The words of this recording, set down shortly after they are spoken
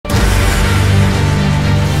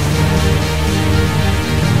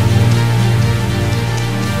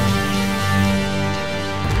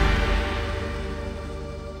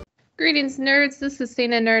Greetings, nerds. This is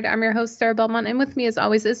Cena Nerd. I'm your host, Sarah Belmont, and with me, as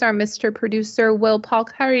always, is our Mr. Producer, Will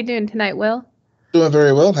Polk. How are you doing tonight, Will? Doing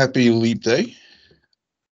very well. Happy Leap Day. Hope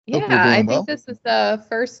you're Yeah, I doing think well. this is the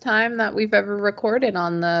first time that we've ever recorded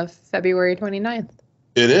on the February 29th.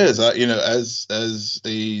 It is. As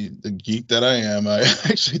the geek that I am, I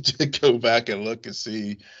actually did go back and look and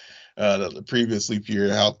see the previous leap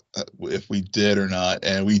year, how if we did or not,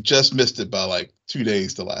 and we just missed it by like 2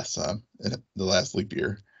 days the last time, the last leap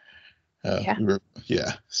year. Yeah.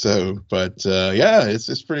 Yeah.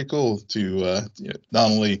 It's pretty cool to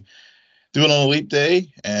not only do it on a leap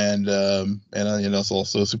day, and it's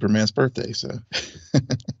also Superman's birthday. So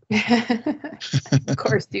Of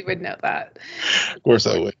course, you would know that. of course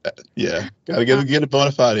I would. Yeah, gotta get a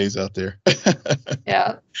bona fides out there.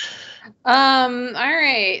 Yeah. All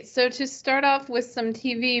right. So to start off with some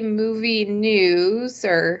TV movie news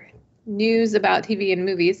or news about TV and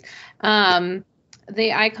movies,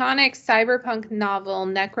 the iconic cyberpunk novel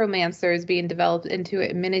Necromancer is being developed into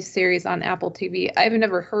a miniseries on Apple TV. I've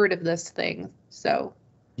never heard of this thing, so.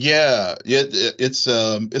 It's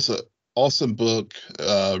an awesome book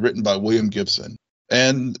written by William Gibson,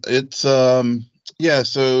 and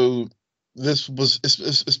so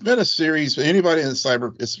it's been a series for anybody in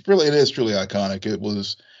cyber. It is truly iconic. It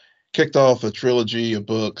was kicked off a trilogy of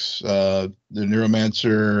books, the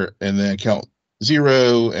Neuromancer, and then Count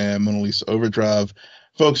Zero and Mona Lisa Overdrive.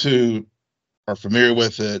 Folks who are familiar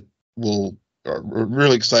with it are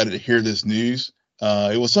really excited to hear this news.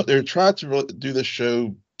 It was something they tried to really do this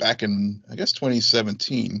show back in, I guess,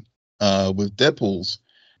 2017 with Deadpool's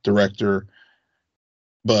director,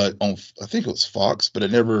 but I think it was Fox, but it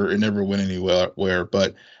never went anywhere.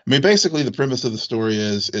 But I mean, basically, the premise of the story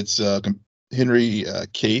is it's Henry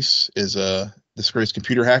Case is a disgraced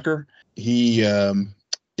computer hacker. He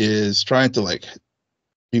is trying to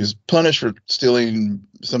he was punished for stealing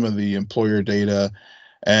some of the employer data,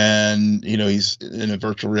 and he's in a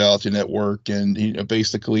virtual reality network, and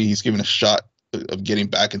basically he's given a shot of getting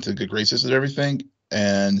back into good graces and everything.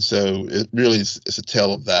 And so it really it's a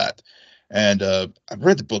tale of that. And I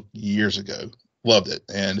read the book years ago, loved it,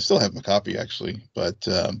 and I still have my copy actually. But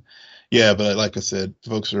but like I said,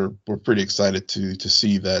 folks were pretty excited to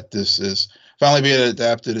see that this is finally being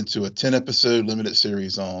adapted into a 10-episode limited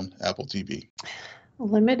series on Apple TV.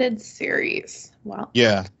 Limited series. Wow.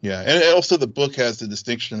 Yeah. And also the book has the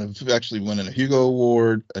distinction of actually winning a Hugo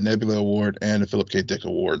Award, a Nebula Award, and a Philip K. Dick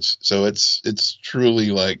Awards. So it's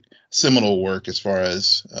truly like seminal work as far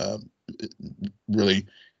as really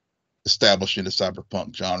establishing the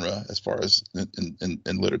cyberpunk genre as far as in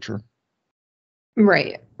literature.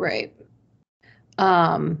 Right.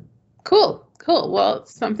 Cool. Well,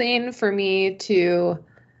 something for me to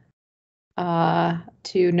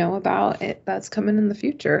know about it that's coming in the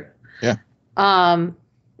future. Yeah. All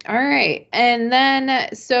right. And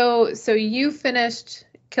then so you finished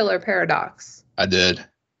Killer Paradox. I did.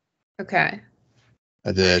 Okay.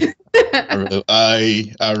 I did.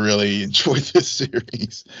 I really enjoyed this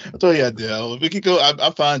series. I told you I did. We could go.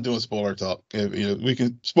 I'm fine doing spoiler talk. We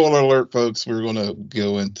can spoiler alert, folks. We're going to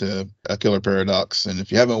go into a Killer Paradox, and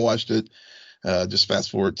if you haven't watched it, just fast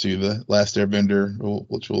forward to the Last Airbender,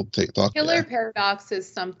 which we'll talk. Killer Paradox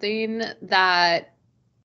is something that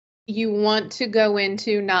you want to go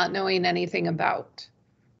into not knowing anything about.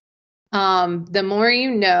 The more you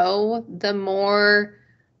know, the more,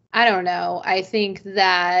 I don't know, I think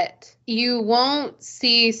that you won't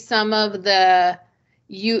see some of the,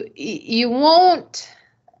 you won't,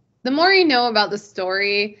 the more you know about the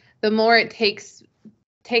story, the more it takes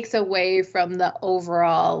away from the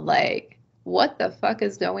overall, what the fuck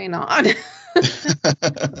is going on?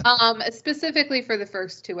 Specifically for the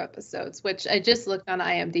first 2 episodes, which I just looked on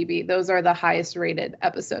IMDb. Those are the highest rated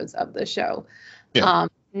episodes of the show. Yeah.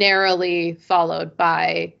 Narrowly followed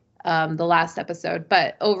by the last episode.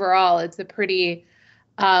 But overall, it's a pretty,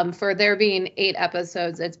 for there being 8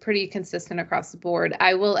 episodes, it's pretty consistent across the board.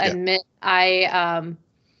 I will admit I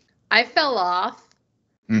fell off.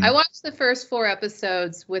 I watched the first 4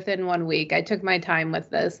 episodes within 1 week. I took my time with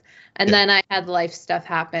this, and then I had life stuff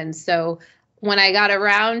happen. So when I got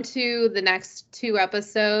around to the next 2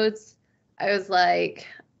 episodes, I was like,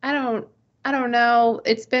 I don't know.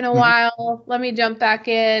 It's been a while. Let me jump back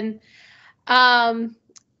in. And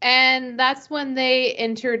that's when they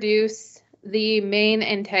introduce the main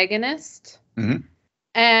antagonist.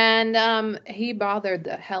 And he bothered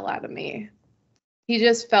the hell out of me. He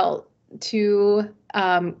just felt too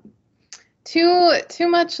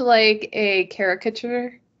much like a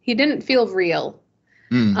caricature. He didn't feel real.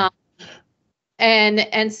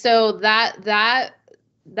 And so that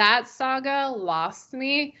saga lost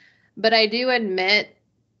me, but I do admit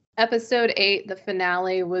episode 8, the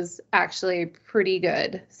finale, was actually pretty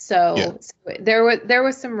good. Yeah, So there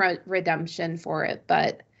was some redemption for it,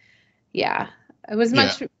 but yeah, it was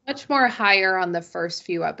yeah, much more higher on the first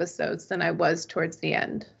few episodes than I was towards the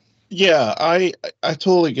end. yeah. I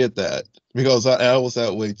totally get that because I was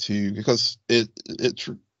that way too. Because it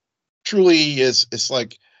truly is. It's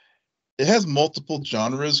like it has multiple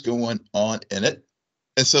genres going on in it.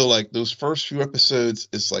 And so like those first few episodes,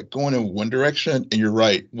 it's like going in one direction. And you're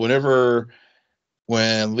right. When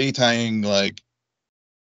Lee Tang like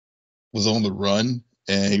was on the run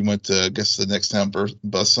and he went to I guess the next town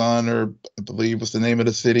Busan, or I believe was the name of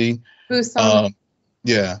the city. Busan. Um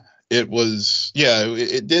yeah,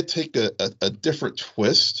 it did take a different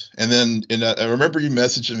twist. And then I remember you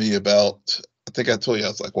messaging me about, I think I told you I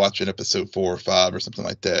was like watching episode 4 or 5 or something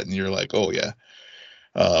like that, and you're like, oh yeah.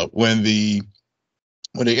 When they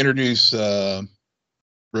introduce Robin,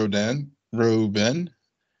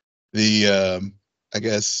 the I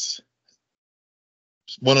guess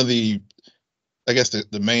one of the I guess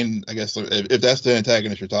the main, I guess if that's the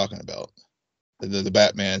antagonist you're talking about, the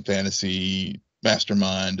Batman fantasy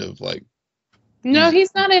mastermind of like No, he's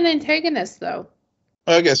he's not an antagonist though.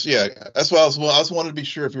 I guess yeah, that's why I was wanted to be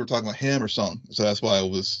sure if you were talking about him or Song. So that's why I I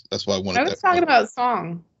wanted was that. talking about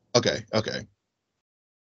Song. Okay. No, Okay.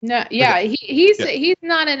 yeah, Yeah. he's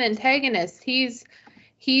not an antagonist. He's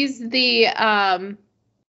the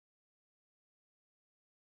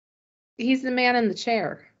he's the man in the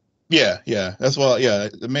chair. Yeah. That's why. Yeah,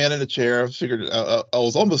 the man in the chair. I figured I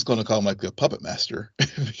was almost going to call him like a puppet master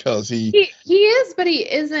because He is, but he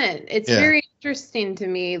isn't. It's yeah. very interesting to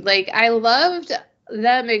me. Like I loved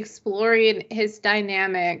them exploring his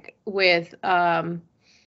dynamic with not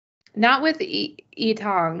with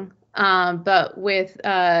Tong, but with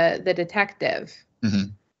the detective, Hmm.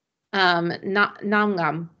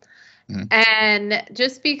 Namgam. Hmm. And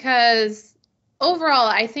just because overall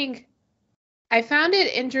I think I found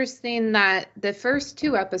it interesting that the first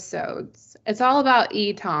 2 episodes, it's all about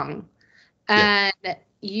Tong, Yeah. and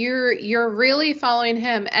you're really following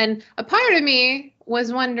him. And a part of me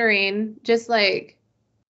was wondering, just like,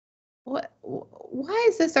 why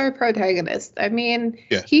is this our protagonist? I mean,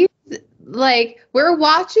 Yeah. he's like, we're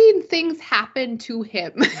watching things happen to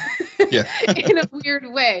him Yeah. in a weird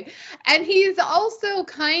way. And he's also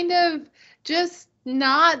kind of just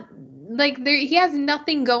not like there, he has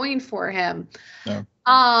nothing going for him. No.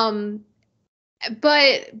 Um,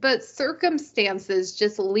 but circumstances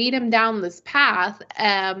just lead him down this path,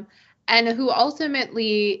 and who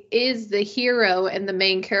ultimately is the hero and the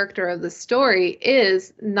main character of the story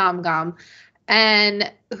is Namgam,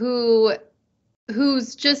 and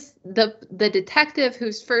who's just the detective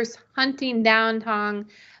who's first hunting down Tong,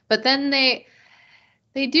 but then they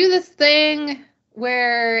do this thing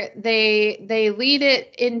where they lead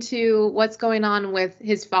it into what's going on with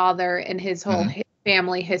his father and his whole Hmm.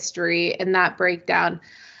 family history and that breakdown.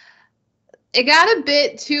 It got a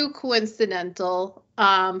bit too coincidental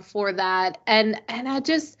for that, and I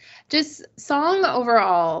just Song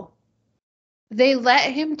overall, they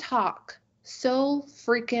let him talk so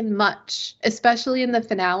freaking much, especially in the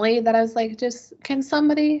finale, that I was like, just can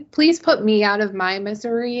somebody please put me out of my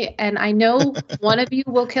misery? And I know one of you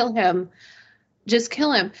will kill him. Just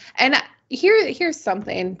kill him. And here's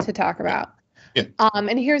something to talk about. Yeah.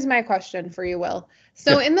 And here's my question for you, Will.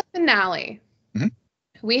 So Yeah. in the finale, Hmm.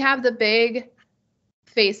 we have the big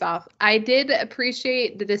face off. I did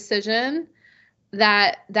appreciate the decision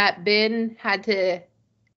that Ben had to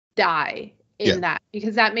die Yeah. in that,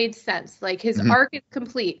 because that made sense. Like his Hmm. arc is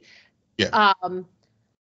complete. Yeah. Um,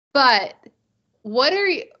 but what are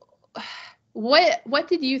you what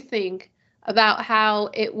did you think about how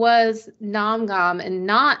it was Namgam and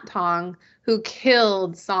not Tong who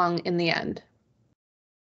killed Song in the end?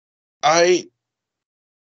 I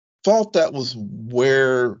thought that was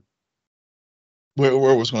where it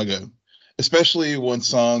was going to go, especially when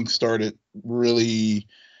Song started really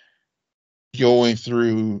going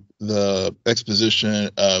through the exposition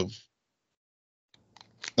of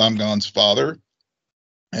Namgon's father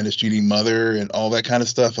and his cheating mother and all that kind of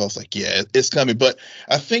stuff. I was like, yeah, it's coming. But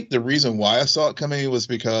I think the reason why I saw it coming was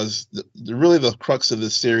because really the crux of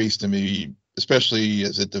this series to me, especially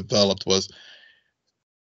as it developed, was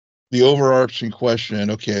the overarching question.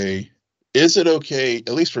 Okay, is it okay,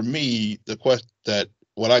 at least for me, the question that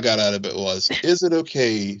what I got out of it was, is it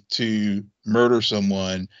okay to murder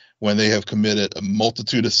someone when they have committed a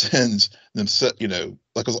multitude of sins themselves?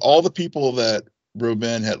 Like, 'cause all the people that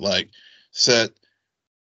Robin had like set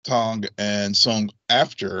Tong and Song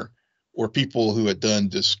after were people who had done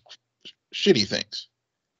just shitty things.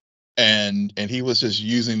 and he was just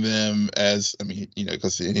using them as, I mean,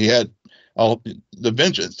 because he had all the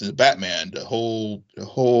vengeance, the Batman, the whole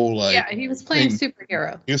like he was playing thing.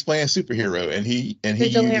 superhero. He was playing superhero, and he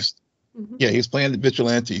Vigilante. used, he was playing the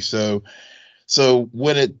vigilante. So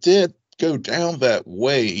when it did go down that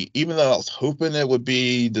way, even though I was hoping it would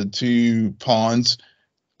be the two pawns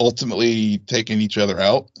ultimately taking each other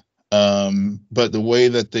out, but the way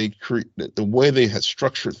that the way they had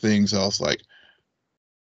structured things, I was like,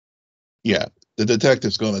 yeah, the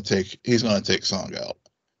detective's he's going to take Song out.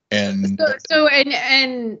 And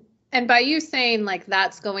and by you saying like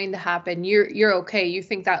that's going to happen, you're okay. You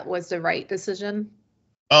think that was the right decision?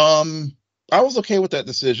 I was okay with that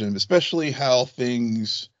decision, especially how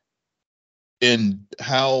things ended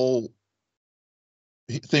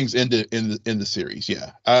in the series.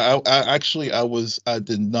 Yeah, I actually I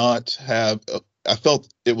did not have. I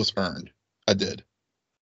felt it was earned. I did.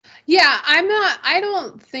 Yeah, I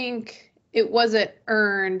don't think it wasn't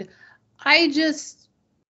earned. I just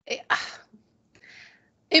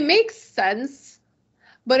it makes sense,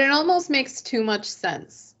 but it almost makes too much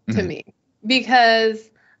sense to me, because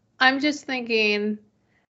I'm just thinking,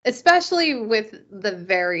 especially with the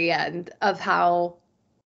very end of how,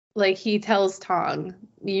 like, he tells Tong,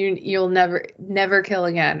 you'll never kill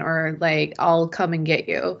again, or like, I'll come and get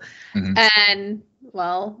you. And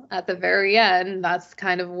well, at the very end, that's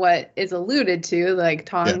kind of what is alluded to, like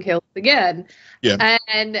Tong kills again. Yeah.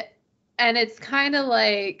 And it's kind of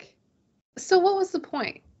like, so what was the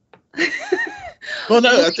point? Well,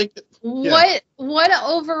 no, I think what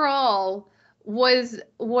overall was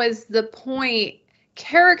the point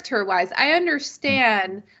character-wise? I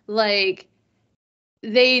understand, like,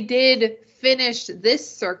 they did finish this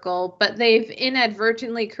circle, but they've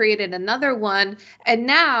inadvertently created another one, and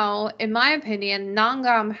now, in my opinion,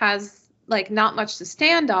 Nangam has like not much to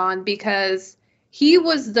stand on, because he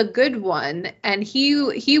was the good one, and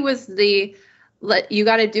he was the, you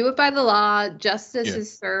got to do it by the law. Justice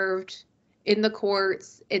is served in the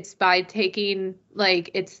courts. It's by taking,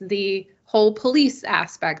 like, it's the whole police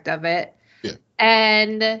aspect of it. Yeah.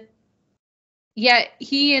 And yet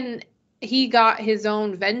he got his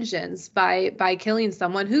own vengeance by killing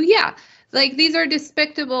someone who, like, these are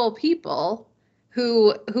despicable people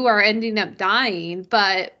who are ending up dying,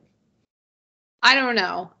 but I don't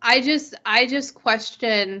know. I just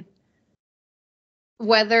question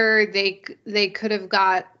whether they could have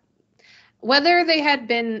got, whether they had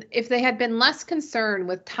been, if they had been less concerned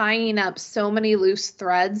with tying up so many loose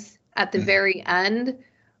threads at the very end,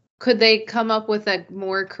 could they come up with a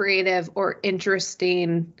more creative or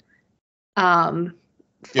interesting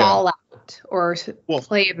fallout or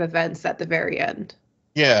play of events at the very end?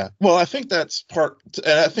 Yeah. Well, I think that's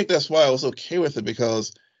and I think that's why I was okay with it,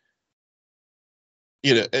 because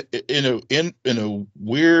in a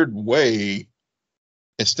weird way,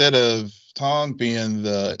 instead of Tong being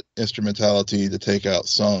the instrumentality to take out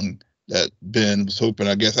Sung, that Ben was hoping,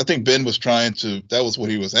 I guess. I think Ben was that was what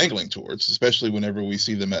he was angling towards, especially whenever we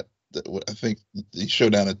see them at I think the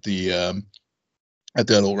showdown at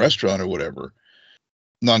that old restaurant or whatever.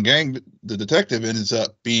 Nangang, the detective, ends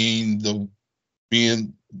up being the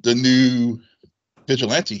new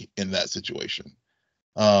vigilante in that situation.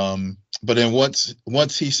 But then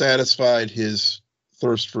once he satisfied his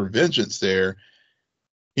thirst for vengeance there,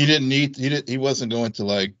 he wasn't going to,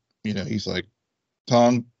 like, he's like,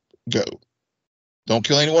 Tom, go. Don't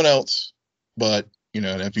kill anyone else. But,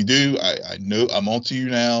 and if you do, I know I'm onto you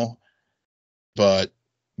now, but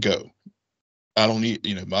go. I don't need,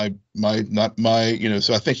 not my,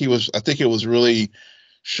 so I think it was really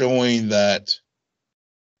showing that,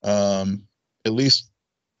 at least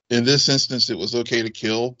in this instance, it was okay to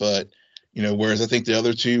kill, but, whereas I think the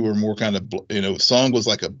other two were more kind of, Song was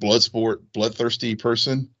like a bloodthirsty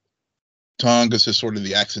person. Tong is just sort of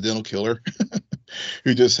the accidental killer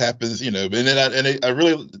who just happens, and then I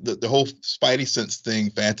really, the whole Spidey sense thing,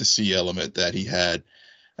 fantasy element that he had,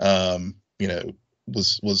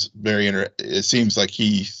 was very it seems like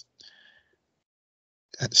he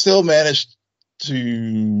still managed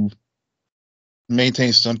to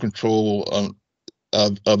maintain some control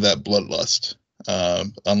of that bloodlust,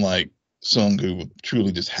 unlike Sung, who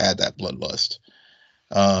truly just had that bloodlust.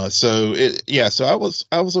 So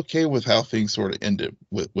I was okay with how things sort of ended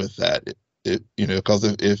with that. Because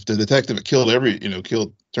if the detective had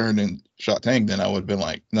killed, turned and shot Tang, then I would have been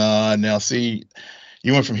like, nah. Now see,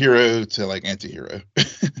 you went from hero to like anti-hero.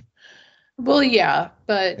 Well, yeah,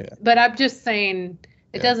 but I'm just saying,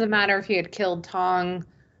 it doesn't matter if he had killed Tong,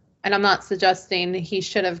 and I'm not suggesting he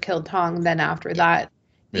should have killed Tong then after that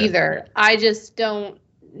either. I just don't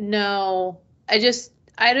know.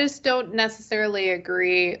 just don't necessarily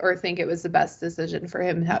agree or think it was the best decision for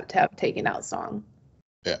him to have taken out Song.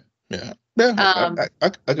 Yeah, yeah, yeah.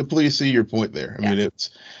 I completely see your point there. I mean,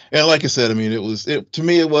 and like I said, I mean, to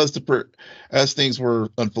me, it was as things were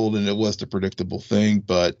unfolding, it was the predictable thing.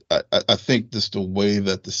 But I think just the way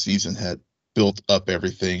that the season had built up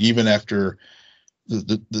everything, even after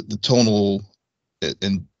the tonal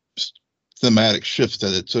and thematic shifts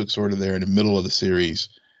that it took sort of there in the middle of the series.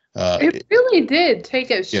 It really did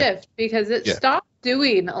take a shift because it stopped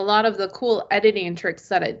doing a lot of the cool editing tricks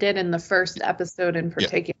that it did in the first episode in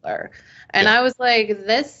particular. And I was like,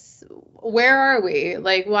 where are we?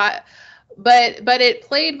 Like, what? But it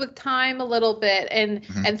played with time a little bit,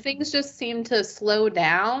 and things just seemed to slow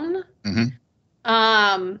down.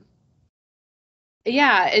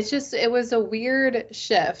 Yeah, it was a weird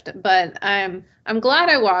shift, but I'm glad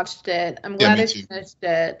I watched it. I'm glad I finished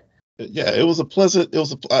it. Yeah, it was a pleasant.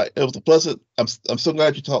 I'm so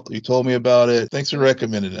glad you told me about it. Thanks for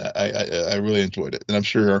recommending it. I really enjoyed it, and I'm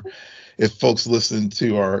sure if folks listen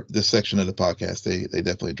to this section of the podcast, they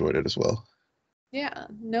definitely enjoyed it as well. Yeah,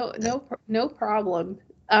 no problem.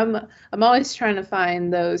 I'm always trying to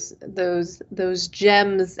find those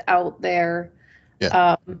gems out there.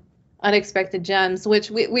 Yeah. Unexpected gems, which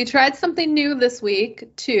we tried something new this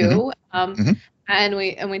week too. And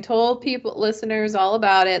we told listeners all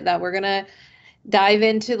about it, that we're gonna dive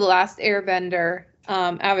into the Last Airbender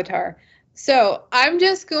Avatar. So I'm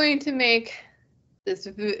just going to make this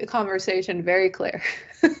conversation very clear.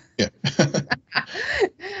 Yeah.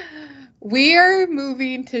 We are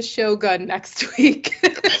moving to Shogun next week.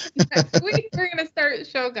 Next week we're gonna start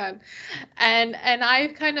Shogun, and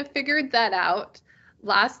I've kind of figured that out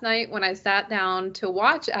last night when I sat down to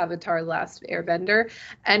watch Avatar: Last Airbender,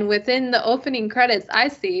 and within the opening credits, I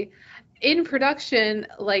see in production,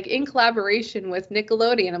 like in collaboration with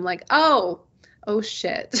Nickelodeon. I'm like, oh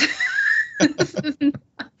shit.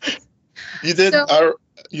 You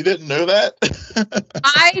didn't know that?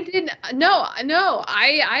 I didn't. No,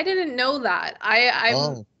 I didn't know that.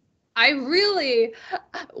 I really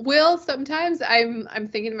Will. Sometimes I'm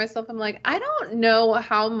thinking to myself, I'm like, I don't know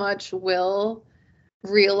how much Will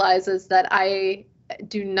realizes that I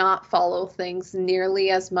do not follow things nearly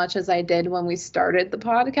as much as I did when we started the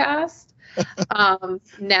podcast.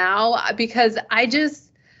 Now, because I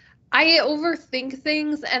overthink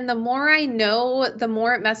things, and the more I know, the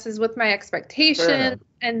more it messes with my expectation,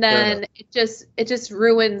 and then it just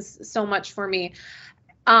ruins so much for me.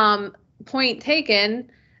 Point taken.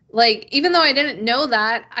 Like, even though I didn't know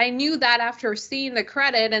that, I knew that after seeing the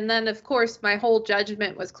credit, and then of course my whole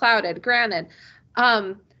judgment was clouded. Granted,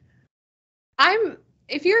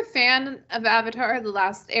 if you're a fan of Avatar: The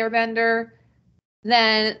Last Airbender,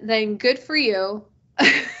 then good for you.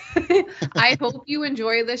 I hope you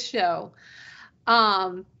enjoy this show.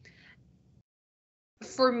 For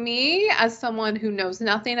me, as someone who knows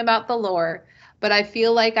nothing about the lore, but I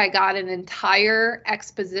feel like I got an entire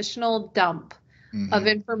expositional dump of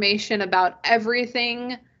information about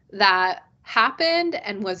everything that happened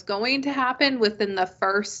and was going to happen within the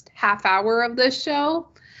first half hour of this show.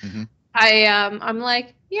 I'm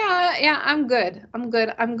like, yeah, I'm good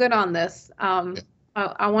on this.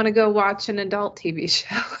 I want to go watch an adult TV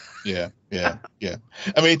show. Yeah.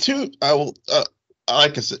 I mean,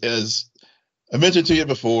 like as I mentioned to you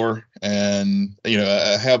before, and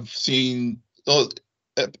I have seen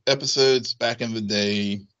episodes back in the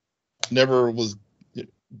day. Never was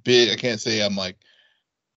big. I can't say I'm like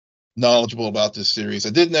knowledgeable about this series. I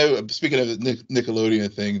did know. Speaking of the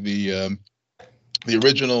Nickelodeon thing, the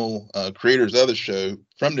original creators of the show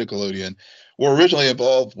from Nickelodeon were originally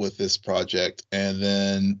involved with this project and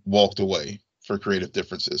then walked away for creative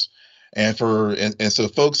differences. And so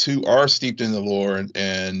folks who are steeped in the lore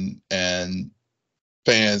and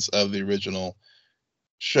fans of the original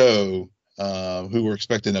show, who were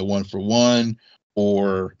expecting a 1-for-1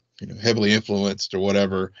 or heavily influenced or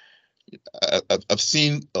whatever, I've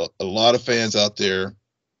seen a lot of fans out there,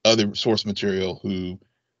 other source material, who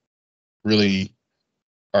really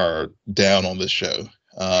are down on this show.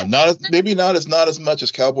 Not as much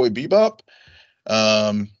as Cowboy Bebop.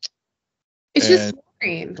 It's just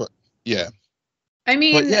boring. But yeah. I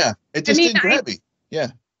mean, but yeah, it just didn't grab me.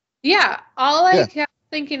 Yeah. Yeah. All I kept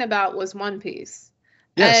thinking about was One Piece.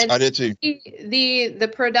 Yes, I did too.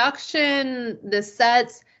 The production, the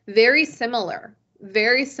sets, very similar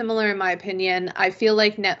in my opinion. I feel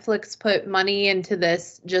like Netflix put money into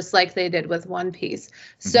this just like they did with One Piece.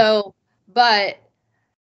 So, but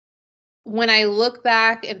when I look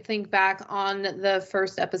back and think back on the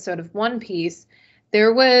first episode of One Piece,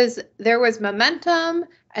 there was momentum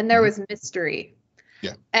and there was mystery.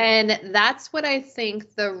 Yeah. And that's what I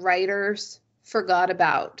think the writers forgot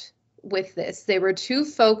about with this. They were too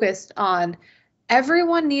focused on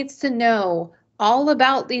everyone needs to know all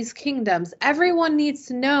about these kingdoms. Everyone needs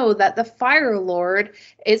to know that the Fire Lord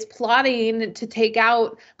is plotting to take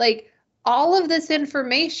out like all of this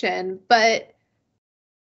information, but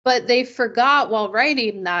they forgot while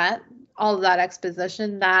writing that all of that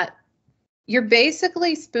exposition that you're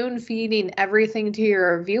basically spoon feeding everything to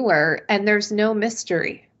your viewer and there's no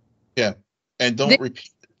mystery. Yeah. And don't repeat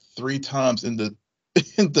it 3 times in the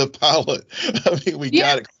pilot. I mean, we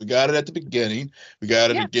got it. We got it at the beginning. We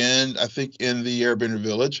got it again, I think, in the Airbender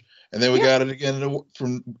village, and then we got it again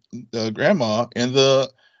from Grandma in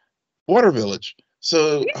the Water Village.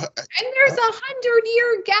 So, and there's a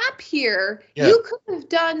 100-year gap here. Yeah. You could have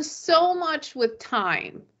done so much with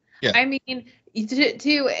time. Yeah. I mean,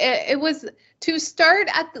 it was to start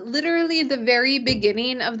at literally the very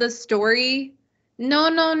beginning of the story.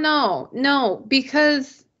 No,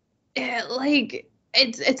 because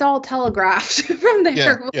it's all telegraphed from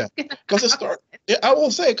there. Yeah. Because it started. I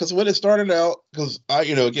will say, because when it started out, because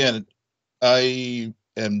again, I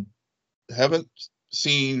haven't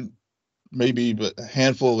seen maybe but a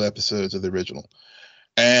handful of episodes of the original,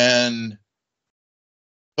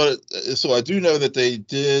 but so I do know that they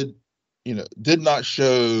did not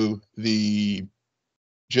show the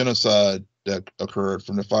genocide that occurred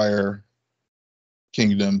from the Fire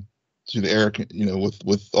Kingdom to the air,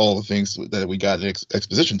 with all the things that we got in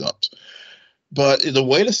exposition dumps. But the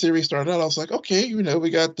way the series started out, I was like, okay, we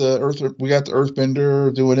got the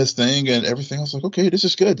Earthbender doing his thing and everything. I was like, okay, this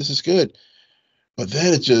is good. But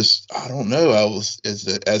then it just, I don't know. As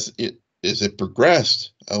it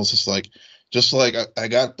progressed, I was just like I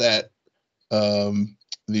got that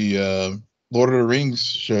the Lord of the Rings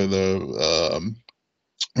show, the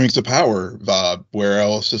Rings of Power vibe, where I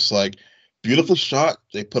was just like, beautiful shot.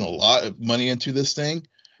 They put a lot of money into this thing.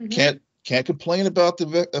 Mm-hmm. Can't complain about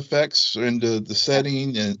the effects and the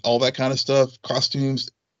setting and all that kind of stuff. Costumes,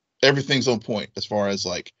 everything's on point as far as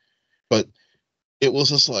but it was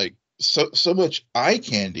just like so much eye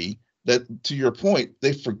candy that, to your point,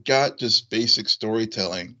 they forgot just basic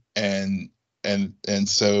storytelling, and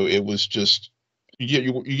so it was just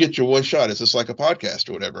you get your one shot. It's just like a podcast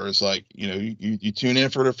or whatever. It's like you tune in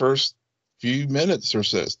for the first few minutes or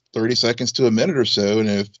so, 30 seconds to a minute or so, and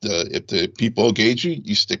if the people engage you,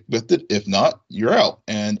 you stick with it. If not, you're out.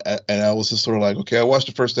 And I was just sort of like, okay, I watched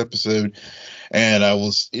the first episode, and I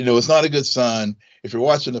was, it's not a good sign if you're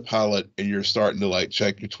watching the pilot and you're starting to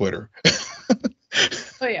check your Twitter.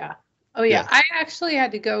 Oh yeah. I actually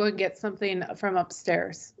had to go and get something from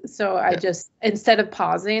upstairs, so I just, instead of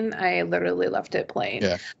pausing, I literally left it playing.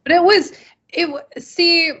 Yeah. But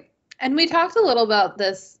see, and we talked a little about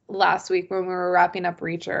this last week when we were wrapping up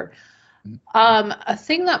Reacher. A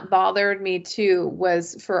thing that bothered me too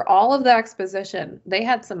was, for all of the exposition, they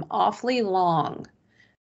had some awfully long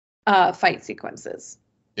fight sequences.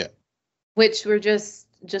 Yeah. Which were just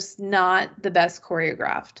not the best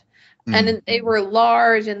choreographed. And they were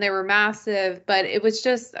large and they were massive, but it was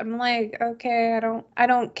just, I'm like, okay, I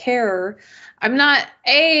don't care. I'm not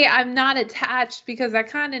attached, because I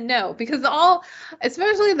kind of know, because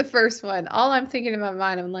especially the first one, all I'm thinking in my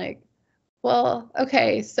mind, I'm like, well,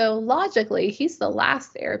 okay, so logically, he's the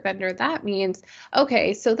last airbender. That means,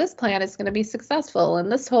 okay, so this plan is going to be successful,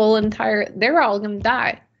 and this whole they're all going to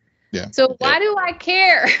die. Yeah. So why do I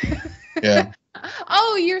care? Yeah.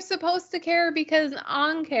 Oh, you're supposed to care because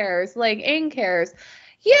An cares, Aang cares.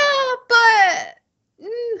 Yeah, but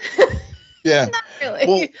yeah, not really.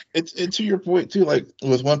 Well, it's to your point too,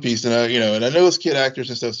 with One Piece, and I know it's kid actors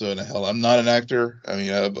and stuff. So in the hell, I'm not an actor. I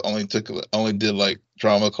mean, I've only did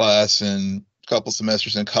drama class and a couple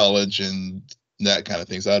semesters in college and that kind of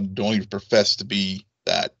things. I don't even profess to be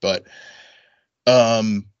that, but I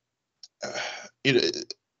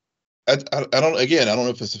don't know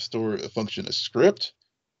if it's a function of script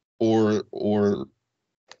or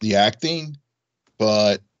the acting,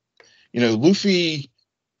 but Luffy,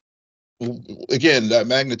 again, that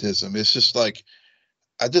magnetism, it's just I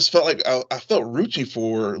just felt like I felt rooting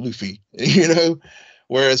for Luffy,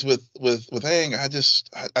 whereas with Aang, I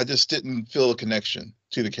just didn't feel a connection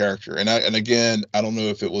to the character, and again, I don't know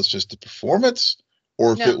if it was just the performance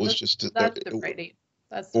or if it was just the writing.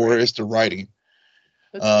 It's the writing.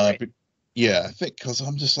 Right. Yeah, I think because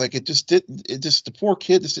I'm just the poor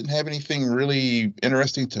kid just didn't have anything really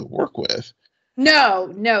interesting to work with.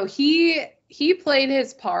 No, he played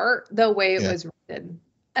his part the way it was written.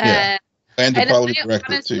 And probably I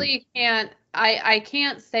honestly I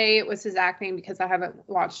can't say it was his acting, because I haven't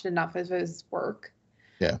watched enough of his work.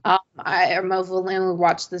 Yeah. I've only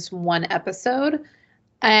watched this one episode.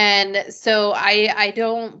 And so I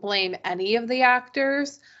don't blame any of the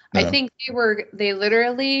actors. I No. think they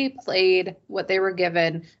literally played what they were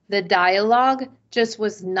given. The dialogue just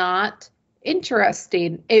was not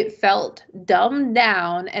interesting. It felt dumbed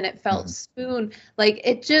down and it felt spoon like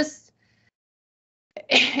it's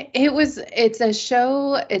a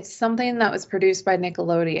show, it's something that was produced by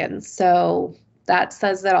Nickelodeon. So that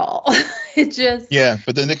says it all. It just Yeah,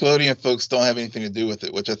 but the Nickelodeon folks don't have anything to do with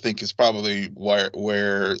it, which I think is probably where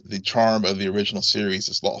the charm of the original series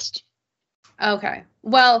is lost. Okay.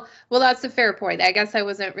 Well, that's a fair point. I guess I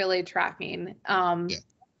wasn't really tracking. But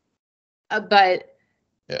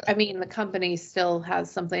yeah. I mean, the company still has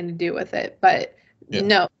something to do with it. But Yeah.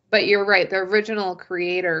 no, but you're right. The original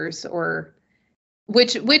creators, or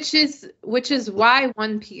which is why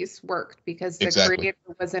One Piece worked, because the creator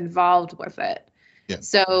was involved with it. Yeah.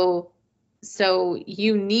 So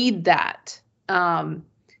you need that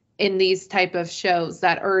in these type of shows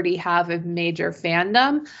that already have a major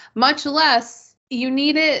fandom, much less you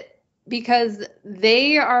need it because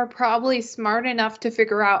they are probably smart enough to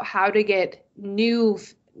figure out how to get new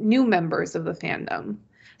members of the fandom,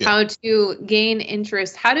 how to gain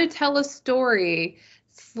interest, how to tell a story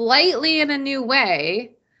slightly in a new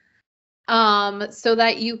way, so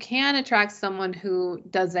that you can attract someone who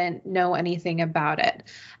doesn't know anything about it.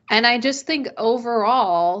 And I just think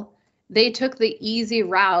overall, they took the easy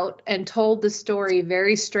route and told the story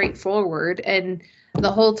very straightforward. And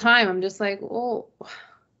the whole time I'm just like, well,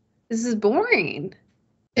 this is boring.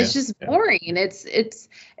 It's just boring. It's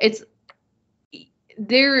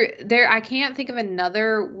there. I can't think of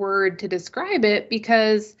another word to describe it,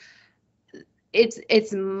 because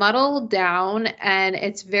it's muddled down and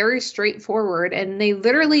it's very straightforward, and they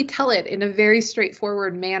literally tell it in a very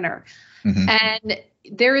straightforward manner. And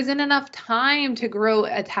there isn't enough time to grow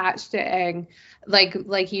attached to Aang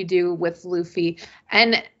like you do with Luffy.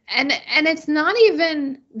 And it's not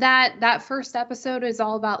even that first episode is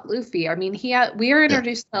all about Luffy. I mean, we are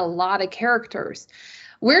introduced to a lot of characters.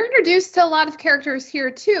 We're introduced to a lot of characters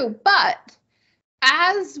here too, but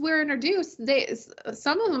as we're introduced,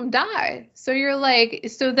 some of them die. So you're like,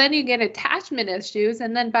 so then you get attachment issues,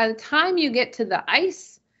 and then by the time you get to the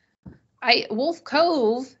Wolf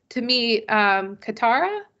Cove to meet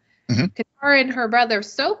Katara, Katara and her brother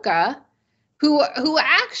Sokka, who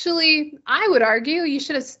actually, I would argue, you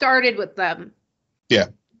should have started with them. Yeah.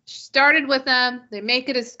 Started with them. They make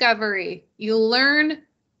a discovery. You learn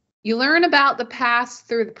about the past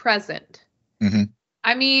through the present.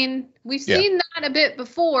 I mean, we've seen that a bit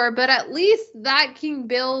before, but at least that can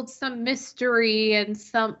build some mystery and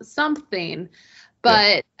something.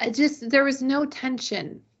 But there was no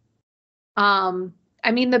tension. I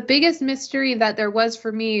mean, the biggest mystery that there was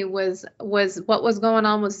for me was what was going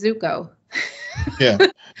on with Zuko. Yeah,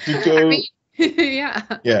 Zuko. I mean, yeah.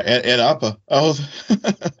 Yeah, and Appa. Oh.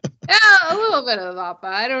 Yeah, a little bit of Appa.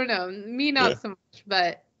 I don't know. Me, not so much,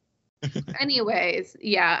 but. Anyways,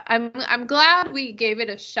 yeah, I'm glad we gave it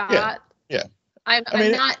a shot. Yeah. I'm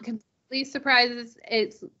not completely surprised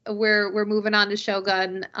we're moving on to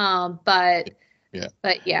Shogun. But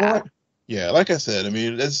yeah. Well, yeah, like I said, I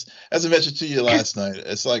mean, as I mentioned to you last night,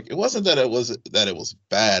 it's like it wasn't that it was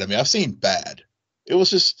bad. I mean, I've seen bad. It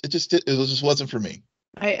just wasn't for me.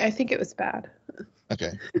 I think it was bad.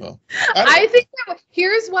 Okay. Well,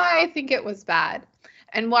 here's why I think it was bad.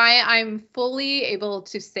 And why I'm fully able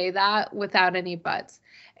to say that without any buts.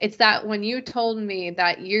 It's that when you told me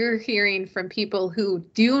that you're hearing from people who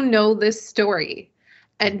do know this story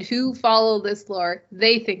and who follow this lore,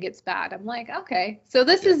 they think it's bad. I'm like, okay, so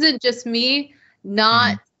this isn't just me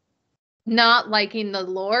not liking the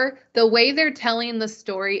lore. The way they're telling the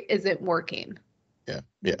story isn't working. Yeah,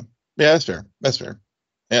 that's fair.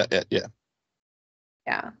 Yeah.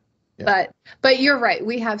 But you're right.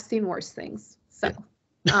 We have seen worse things. So.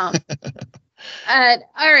 All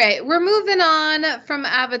right, we're moving on from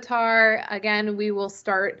Avatar. Again, we will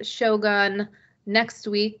start Shogun next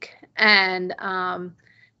week, and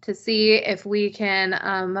to see if we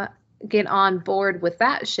can get on board with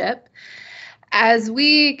that ship. As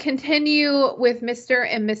we continue with Mr.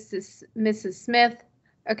 and Mrs. Smith.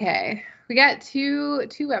 Okay, we got two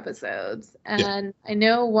episodes, and I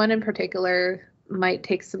know one in particular might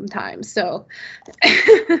take some time. So,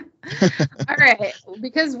 all right,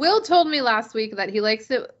 because Will told me last week that he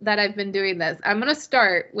likes it that I've been doing this. I'm going to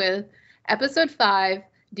start with episode 5.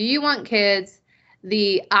 Do you want kids?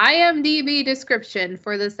 The IMDb description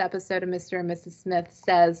for this episode of Mr. and Mrs. Smith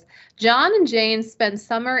says, John and Jane spend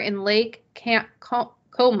summer in Lake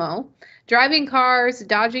Como, driving cars,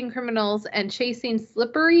 dodging criminals, and chasing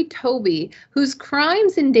slippery Toby, whose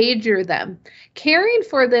crimes endanger them. Caring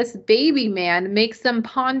for this baby man makes them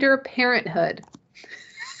ponder parenthood.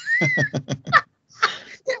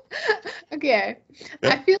 Okay.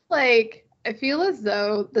 Yep. I feel as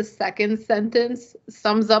though the second sentence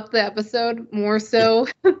sums up the episode more so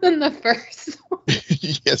than the first.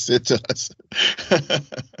 Yes, it does.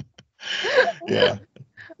 Yeah,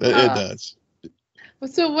 it does.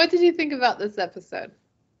 So what did you think about this episode?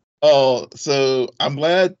 Oh, so I'm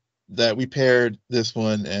glad that we paired this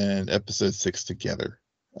one and episode 6 together,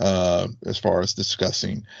 as far as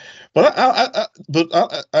discussing. But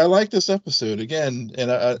I like this episode again,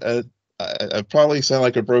 and I probably sound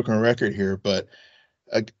like a broken record here, but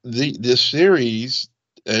this series,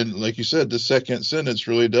 and like you said, the second sentence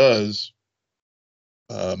really does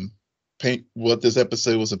paint what this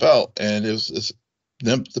episode was about, and it was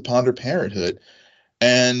them to ponder parenthood,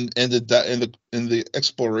 and the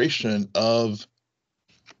exploration of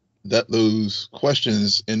those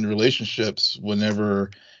questions in relationships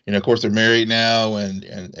whenever, of course they're married now, and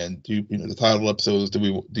do, the title episode is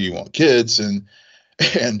do you want kids, and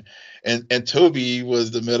Toby was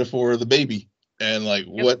the metaphor of the baby, and like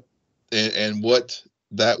what and what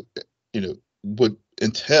that would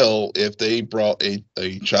entail if they brought a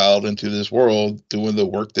child into this world doing the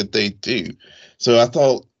work that they do. So I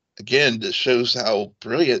thought, again, this shows how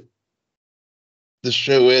brilliant this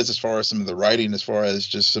show is, as far as some of the writing, as far as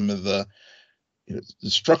just some of the, the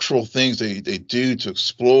structural things they do to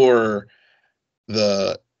explore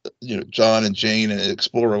the, John and Jane, and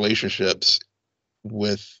explore relationships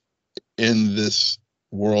within this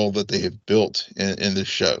world that they have built in this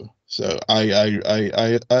show. So I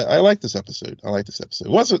like this episode. I like this episode.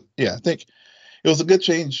 It wasn't, I think it was a good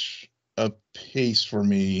change of pace for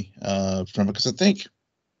me, from, because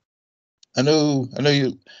I know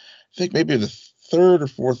you think maybe the third or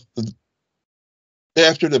fourth,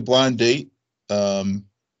 after the blind date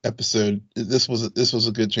episode, this was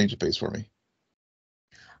a good change of pace for me.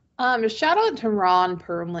 Shout out to Ron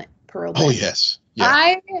Perlman. Oh yes, yeah.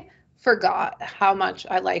 I forgot how much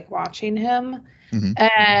I like watching him. Mm-hmm.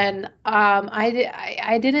 And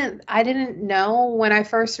I didn't know when I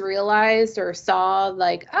first realized or saw,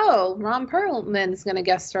 like, oh, Ron Perlman's gonna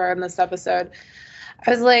guest star in this episode.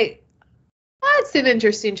 I was like, that's an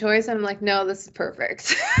interesting choice. And I'm like, no, this is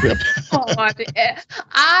perfect. Yep. I'll watch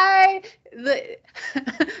it.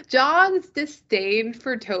 John's disdain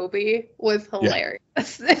for Toby was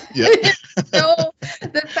hilarious. Yeah. So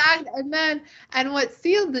the fact, and what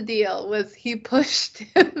sealed the deal was he pushed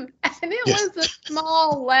him, and it was a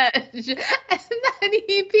small ledge, and then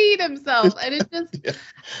he peed himself, and it just,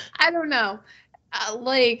 I don't know,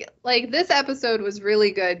 like this episode was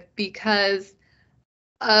really good because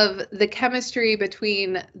of the chemistry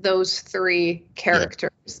between those three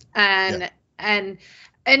characters, and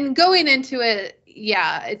going into it,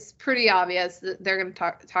 it's pretty obvious that they're going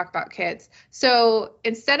to talk about kids. So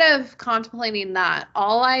instead of contemplating that,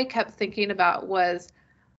 all I kept thinking about was,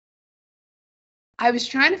 I was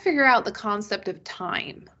trying to figure out the concept of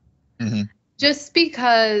time. Mm-hmm. Just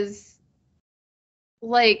because,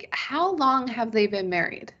 like, how long have they been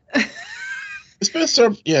married? It's been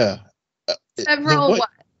several,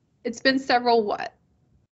 It's been several what?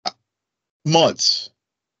 Months.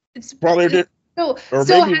 It's probably maybe longer. Has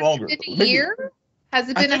it been a year? Has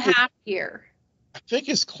it been a half year? I think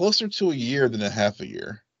it's closer to a year than a half a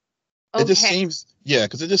year. Okay. It just seems,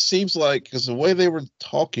 because it just seems like, because the way they were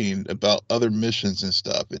talking about other missions and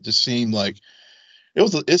stuff, it just seemed like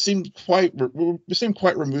it seemed quite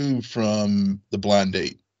removed from the blind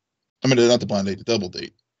date. I mean, not the blind date, the double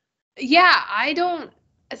date. Yeah,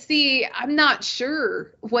 I'm not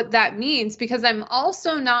sure what that means, because I'm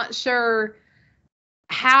also not sure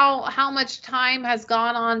how much time has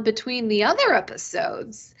gone on between the other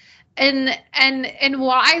episodes. And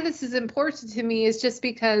why this is important to me is just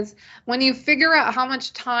because when you figure out how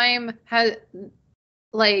much time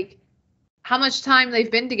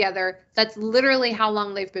they've been together, that's literally how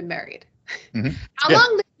long they've been married. Mm-hmm. How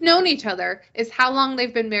long they've known each other is how long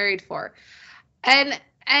they've been married for. And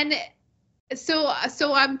so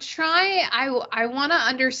I'm trying, I want to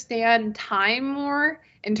understand time more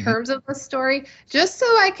in terms of the story, just so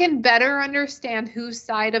I can better understand whose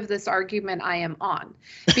side of this argument I am on.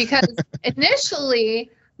 Because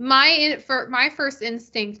initially, my first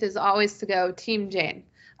instinct is always to go Team Jane,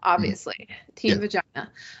 obviously, Team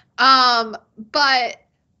Vagina. But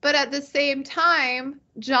at the same time,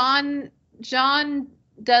 John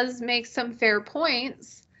does make some fair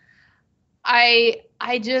points. I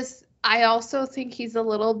also think he's a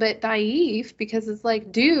little bit naive, because it's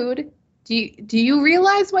like, dude, do you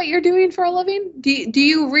realize what you're doing for a living? Do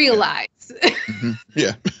you realize? Mm-hmm.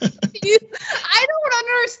 Yeah. I don't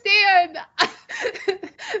understand.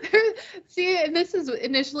 See, and this is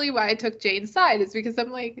initially why I took Jane's side, is because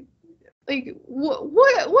I'm like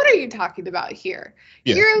what are you talking about here?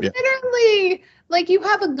 Yeah. You're Yeah. literally like, you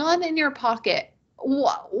have a gun in your pocket.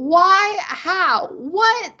 Why? How?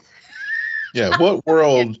 What? Yeah. What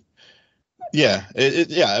world? Yeah.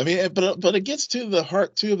 Yeah. I mean, but it gets to the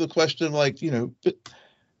heart too of the question, like,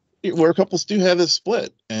 where couples do have this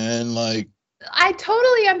split, and like, I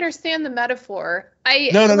totally understand the metaphor.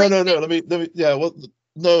 no. Let me. Yeah. Well,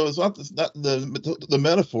 no, it's not the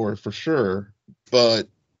metaphor for sure, but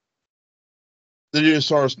they just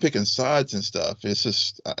start picking sides and stuff. It's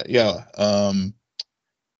just, yeah. Go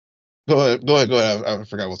ahead. I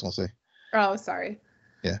forgot what I was gonna say. Oh, sorry.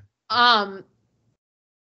 Yeah. Well,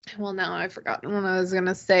 now I've forgotten what I was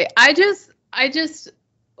gonna say. I just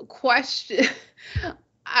question.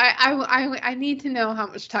 I need to know how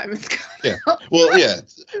much time it's going. Yeah. Well, yeah,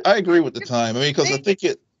 I agree with the time. I mean, because I think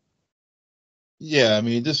it. Yeah, I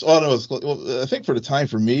mean, just auto. Well, I think for the time,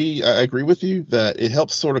 for me, I agree with you that it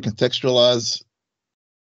helps sort of contextualize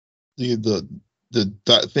the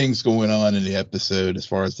things going on in the episode as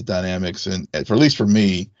far as the dynamics, and for at least for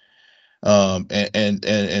me,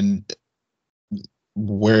 and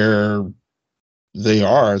where they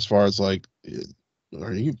are as far as like,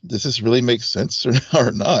 does this really make sense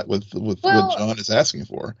or not with what John is asking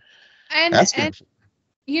for? And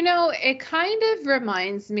it kind of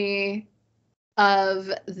reminds me of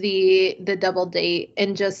the double date,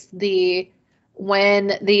 and just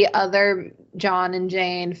when the other John and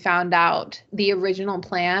Jane found out the original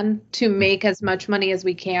plan to make as much money as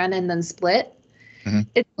we can and then split. Mm-hmm.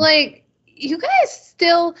 It's like, you guys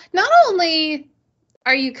still, not only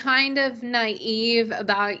are you kind of naive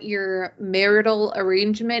about your marital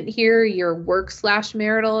arrangement here, your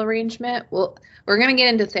work/marital arrangement? Well, we're going to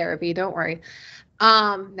get into therapy, don't worry.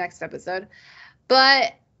 Next episode.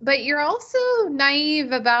 But you're also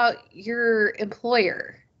naive about your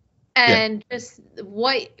employer and just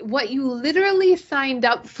what you literally signed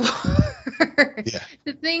up for.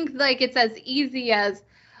 To think like it's as easy as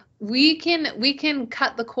we can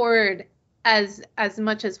cut the cord as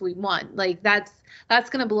much as we want. Like that's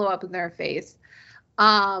going to blow up in their face.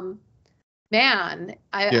 Man,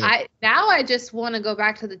 I just want to go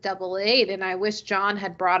back to the double eight, and I wish John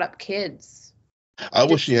had brought up kids. I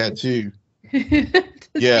wish he had too.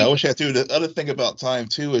 Yeah, I wish I had to. The other thing about time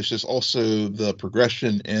too is just also the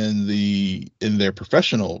progression in their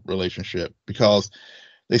professional relationship, because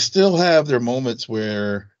they still have their moments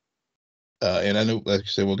where, and I know, like I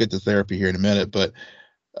said, we'll get to therapy here in a minute, but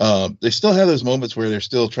they still have those moments where they're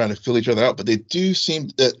still trying to fill each other out. But they do seem,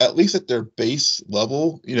 at least at their base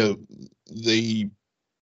level,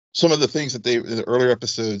 some of the things that in the earlier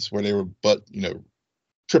episodes where they were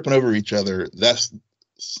tripping over each other, that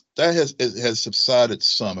has subsided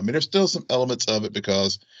some. I mean, there's still some elements of it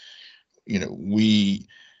because, we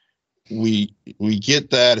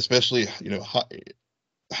get that, especially,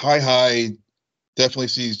 High definitely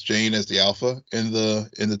sees Jane as the alpha in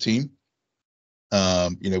the team.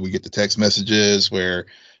 We get the text messages where,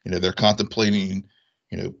 they're contemplating,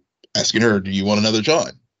 asking her, do you want another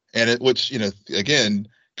John? And which, again,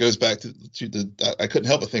 goes back to I couldn't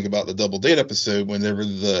help but think about the double date episode whenever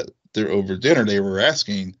they're over dinner, they were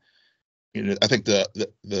asking, I think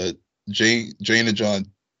the Jane and John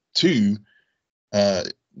 2,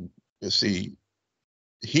 let's see,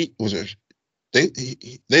 they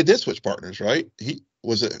did switch partners, right?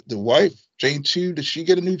 Was it the wife, Jane 2, did she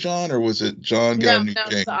get a new John, or was it John got a new Jane? No,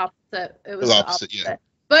 it was the opposite. It was the opposite. Yeah.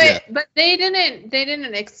 But they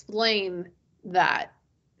didn't explain that.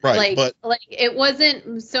 Right. Like it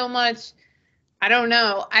wasn't so much. I don't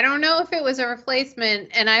know if it was a replacement,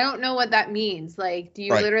 and I don't know what that means. Like, do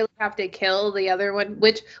you literally have to kill the other one?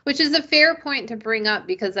 Which is a fair point to bring up,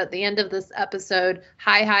 because at the end of this episode,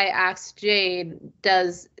 Hi asks Jade,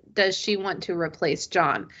 does she want to replace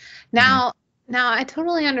John? Now I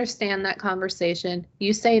totally understand that conversation.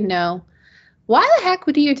 You say no. Why the heck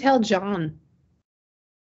would you tell John?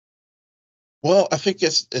 Well, I think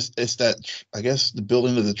it's that, I guess, the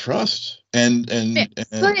building of the trust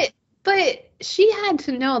but she had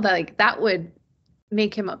to know that, like, that would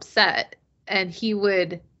make him upset, and he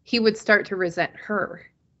would start to resent her,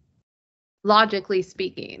 logically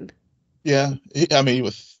speaking. Yeah, I mean,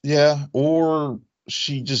 or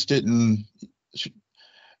she just didn't.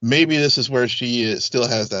 Maybe this is where she still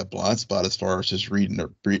has that blind spot as far as just reading the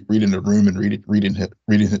room and reading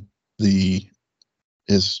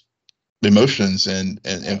his emotions and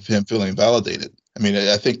him feeling validated. I mean,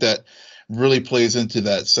 I think that really plays into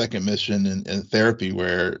that second mission in therapy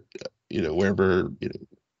where, wherever,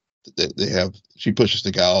 they have, she pushes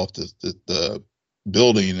the guy off the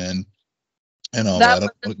building and all That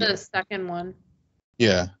that. wasn't the second one.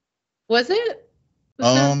 Yeah. Was it?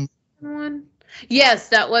 Was that the second one? Yes,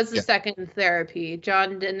 that was the Yeah. second therapy.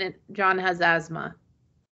 John has asthma.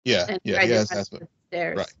 Yeah. And Yeah. tried He to has run asthma. up the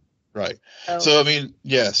stairs. Right. Right. So, So I mean,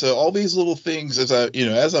 yeah. So all these little things, as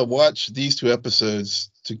I watch these two episodes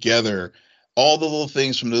together, all the little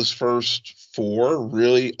things from those first four,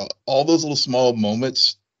 really, all those little small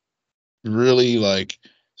moments, really like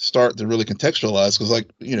start to really contextualize. Because like,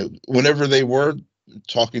 whenever they were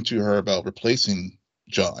talking to her about replacing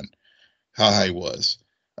John, how high he was,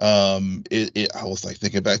 I was like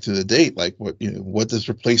thinking back to the date, like what does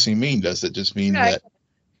replacing mean? Does it just mean yeah,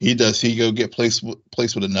 that he go get placed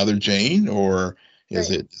with another Jane, or is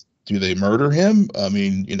right. it, do they murder him? I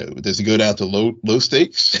mean, does he go down to low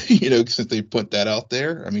stakes? Since they put that out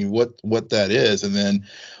there. I mean, what that is, and then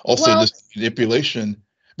also Well, just manipulation.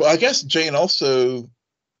 But I guess Jane also,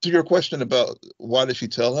 to your question about why did she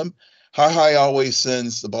tell him, Hi always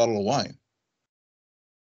sends a bottle of wine,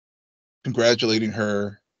 congratulating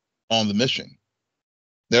her on the mission.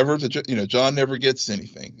 Never, John never gets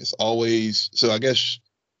anything. It's always, so I guess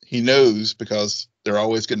he knows because they're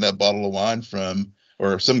always getting that bottle of wine from,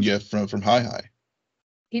 or some gift from Hi.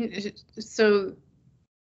 so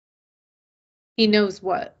he knows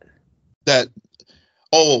what? That,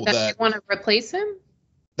 That they that, want to replace him?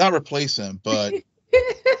 not replace him, but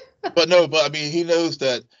no, but I mean, he knows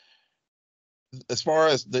that as far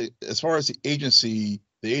as the agency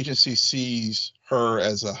sees her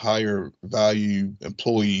as a higher value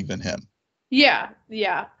employee than him. Yeah,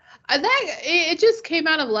 yeah. It just came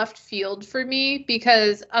out of left field for me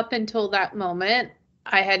because up until that moment,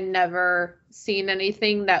 I had never seen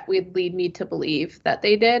anything that would lead me to believe that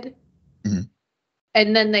they did. Mm-hmm.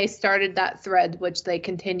 And then they started that thread, which they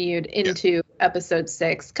continued Yeah. into episode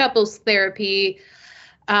 6, couples therapy,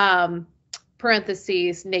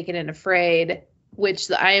 parentheses, naked and afraid, which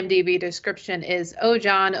the IMDb description is, oh,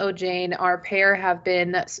 John, oh, Jane, our pair have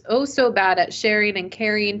been oh so bad at sharing and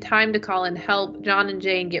caring. Time to call in help. John and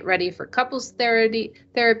Jane get ready for couples therapy.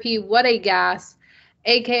 What a gas.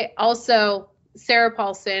 AK also Sarah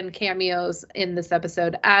Paulson cameos in this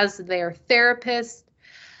episode as their therapist.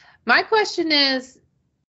 My question is,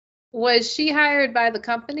 was she hired by the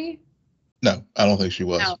company? No, I don't think she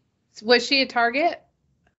was. No. Was she a target?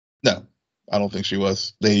 No, I don't think she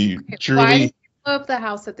was. They truly. Why did you blow up the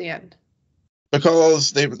house at the end?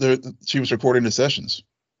 Because she was recording the sessions,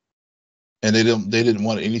 and they didn't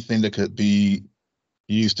want anything that could be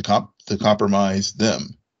used to compromise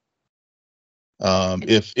them.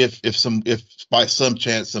 If by some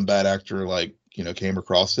chance some bad actor came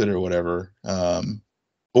across it or whatever,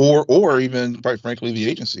 or even quite frankly the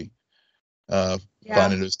agency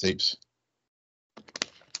finding those tapes.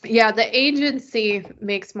 Yeah, the agency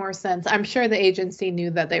makes more sense. I'm sure the agency knew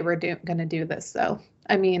that they were going to do this, though.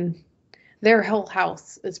 I mean, their whole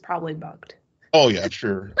house is probably bugged. Oh yeah, I'm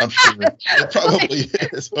sure it probably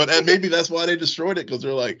is, but maybe that's why they destroyed it, because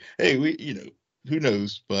they're like, hey, who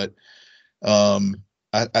knows? But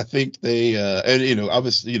I think they and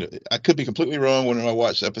obviously I could be completely wrong when I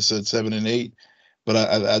watched episode 7 and 8, but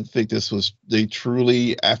I think this was, they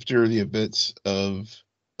truly, after the events of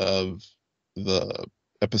the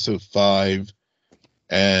episode 5,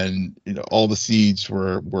 and all the seeds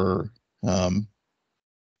were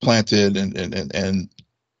planted, and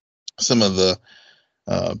some of the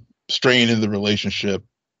strain in the relationship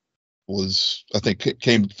was, I think,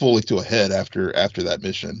 came fully to a head after that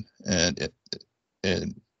mission, and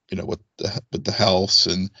with the house,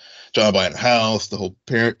 and John buying a house, the whole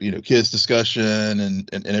parent kids discussion,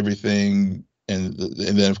 and everything, and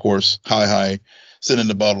then of course Hi sending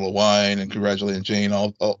the bottle of wine and congratulating Jane.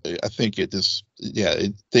 All I think it just,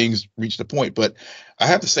 things reached a point. But I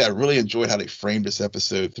have to say, I really enjoyed how they framed this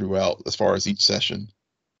episode throughout, as far as each session.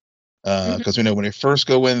 Because when they first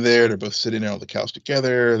go in there, they're both sitting there on the couch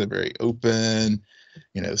together. They're very open.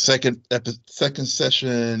 Second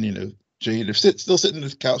session, Jane, they're still sitting on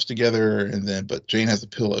the couch together, but Jane has a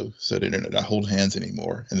pillow, so they're not holding hands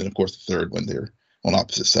anymore. And then of course the third, when they're on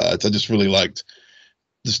opposite sides. I just really liked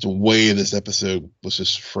just the way this episode was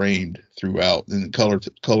just framed throughout, and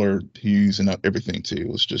color hues and everything too. It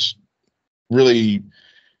was just really,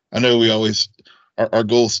 I know we always, our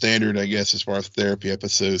gold standard, I guess, as far as therapy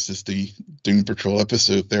episodes is the Doom Patrol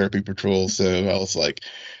episode, Therapy Patrol. So I was like,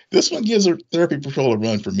 this one gives a Therapy Patrol a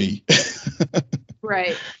run for me.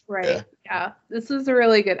 Right. Yeah. This is a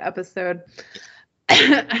really good episode.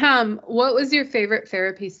 What was your favorite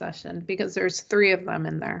therapy session? Because there's 3 of them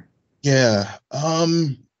in there. Yeah.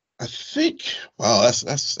 I think. Wow,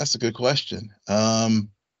 that's a good question. I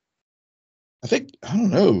think I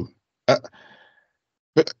don't know,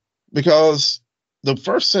 but because the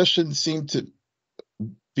first session seemed to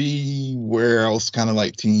be where I was kind of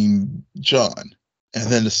like Team John,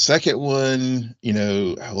 and then the second one,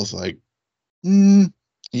 I was like,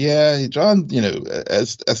 yeah, John.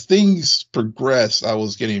 As things progressed, I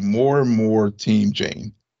was getting more and more Team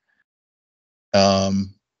Jane.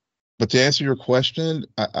 Um, but to answer your question,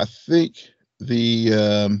 I think the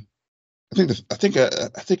I think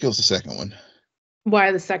it was the second one.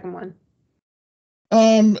 Why the second one?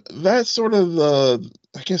 That's sort of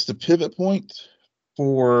I guess the pivot point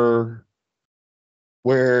for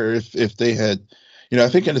where if they had, I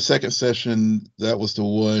think in the second session that was the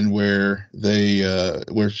one where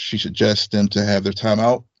where she suggests them to have their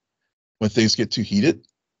timeout when things get too heated.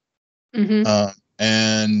 Mm-hmm.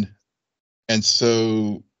 And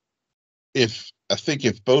so if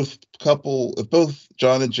both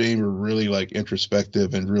John and Jane were really like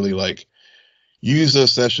introspective and really like use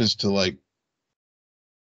those sessions to like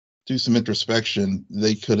do some introspection,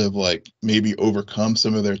 they could have like maybe overcome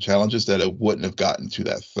some of their challenges that it wouldn't have gotten to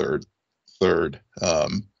that third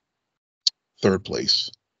place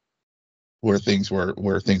where things went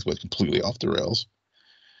completely off the rails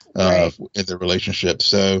Right. in their relationship.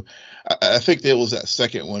 So I think it was that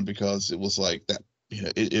second one because it was like that,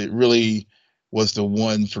 it really was the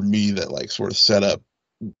one for me that like sort of set up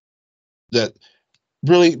that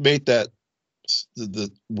really made that the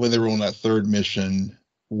when they were on that third mission,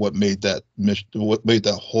 what made that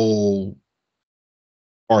whole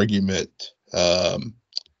argument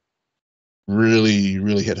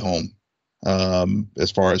really hit home,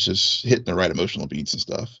 as far as just hitting the right emotional beats and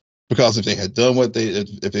stuff. Because if they had done what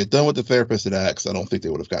the therapist had asked, I don't think they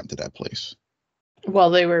would have gotten to that place.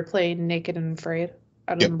 While they were playing Naked and Afraid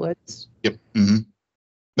out in Yep. the woods. Yep.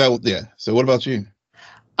 Mm-hmm. Yeah. So what about you?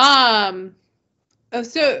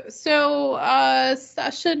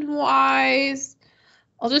 Session wise,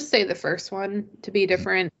 I'll just say the first one to be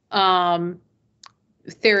different. Therapy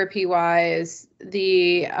wise,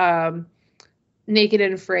 the Naked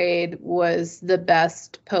and Afraid was the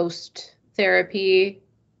best post therapy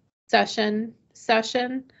session,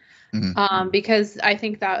 because I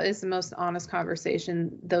think that is the most honest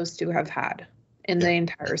conversation those two have had in the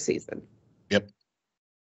entire season. Yep.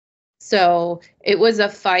 So it was a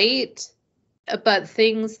fight, but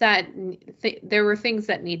there were things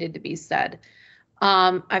that needed to be said.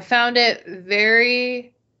 I found it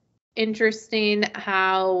very interesting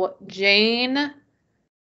how Jane,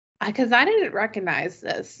 because I didn't recognize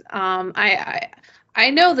this. I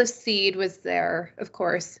know the seed was there, of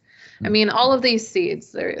course. I mean, all of these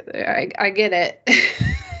seeds, I get it.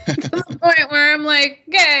 To the point where I'm like,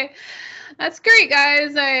 okay, that's great,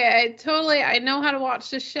 guys. I know how to watch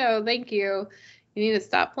this show. Thank you. You need to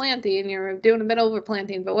stop planting. You're doing a bit over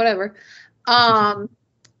planting, but whatever. The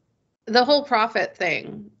whole prophet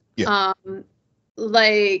thing. Yeah.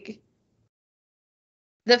 Like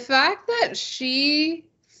the fact that she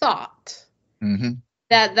thought Mm-hmm.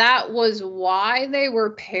 that was why they were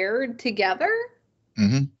paired together.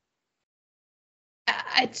 Mm-hmm.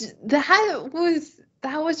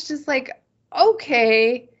 That was just like,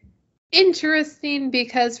 okay, interesting,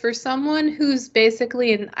 because for someone who's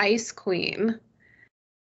basically an ice queen,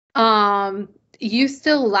 you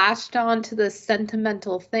still latched on to this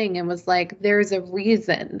sentimental thing and was like, there's a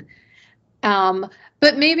reason.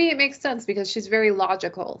 But maybe it makes sense because she's very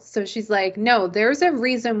logical. So she's like, no, there's a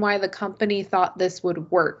reason why the company thought this would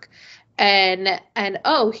work. And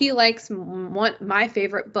oh, he likes my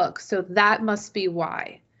favorite book. So that must be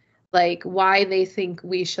why. Like why they think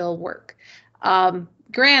we shall work.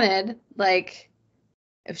 Granted, like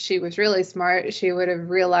if she was really smart, she would have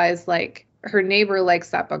realized like her neighbor likes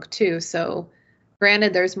that book too. So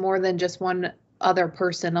granted, there's more than just one other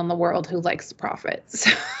person on the world who likes the prophet. So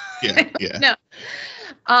Yeah. Yeah. no.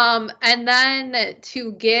 And then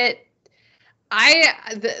to get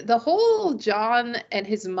the whole John and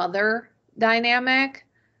his mother dynamic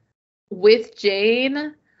with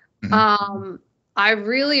Jane, Mm-hmm. I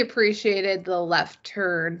really appreciated the left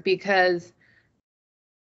turn because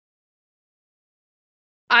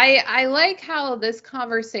I like how this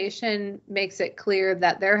conversation makes it clear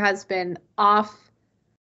that there has been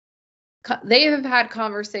they have had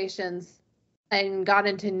conversations and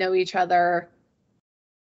gotten to know each other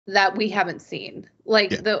that we haven't seen.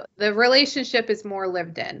 Like Yeah. the relationship is more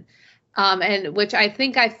lived in. And which I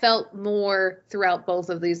think I felt more throughout both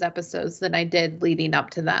of these episodes than I did leading up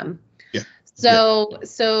to them. Yeah.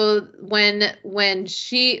 So when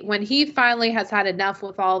he finally has had enough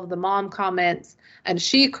with all of the mom comments, and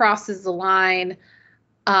she crosses the line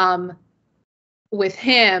with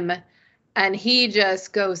him, and he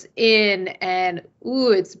just goes in, and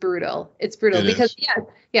ooh, it's brutal. It's brutal because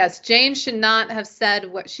yes, Jane should not have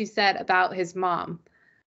said what she said about his mom.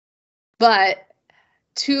 But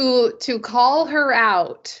to call her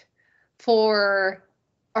out for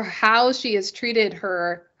or how she has treated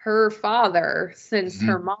her father since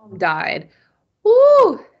her mom died.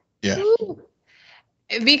 Ooh. Yeah. Ooh.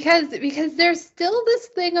 Because there's still this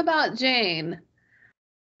thing about Jane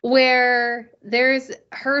where there's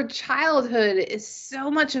her childhood is so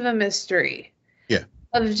much of a mystery. Yeah.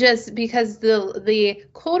 Of just because the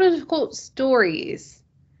quote unquote stories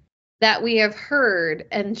that we have heard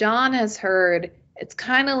and John has heard, it's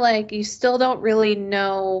kind of like you still don't really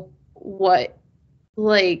know what's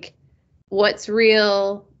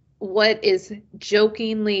real, what is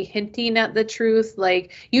jokingly hinting at the truth.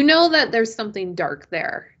 Like, you know that there's something dark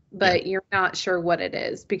there, but you're not sure what it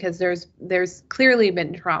is because there's clearly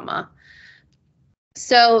been trauma.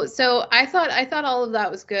 So I thought all of that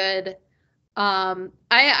was good.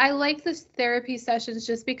 I like this therapy sessions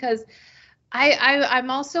just because I'm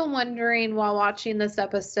also wondering while watching this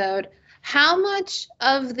episode, how much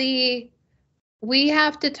of we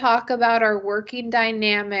have to talk about our working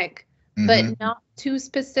dynamic, but not too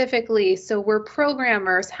specifically. So we're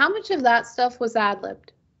programmers. How much of that stuff was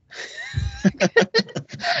ad-libbed?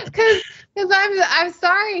 Because I'm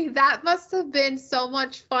sorry, that must have been so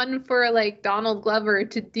much fun for like Donald Glover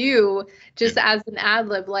to do just as an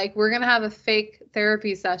ad-lib. Like, we're gonna have a fake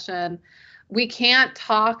therapy session. We can't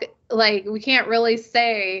talk, like, we can't really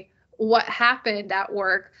say what happened at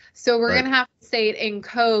work, so we're gonna have to say it in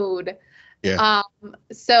code.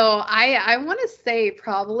 So I want to say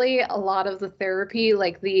probably a lot of the therapy,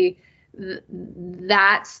 like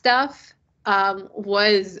that stuff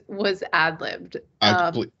was ad-libbed.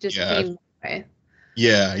 Just came away.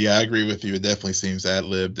 Yeah, I agree with you. It definitely seems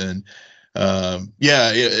ad-libbed, and that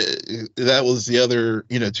was the other,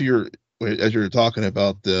 to your, as you were talking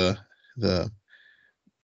about the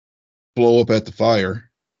blow up at the fire.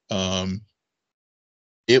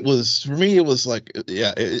 It was, for me, it was like,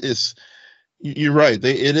 it's, you're right.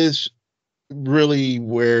 It is really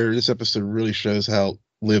where this episode really shows how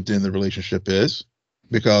lived in the relationship is,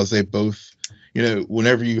 because they both,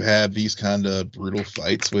 whenever you have these kind of brutal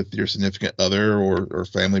fights with your significant other or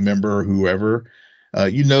family member or whoever,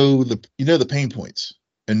 the pain points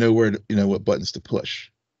and know where to, what buttons to push.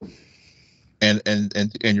 And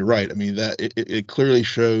you're right. I mean, that it clearly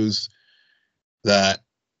shows that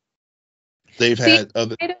they've had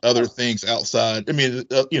other things outside. I mean,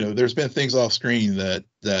 there's been things off screen that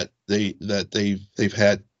they've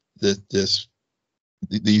had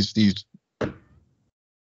these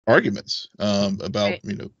arguments about,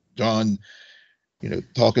 John,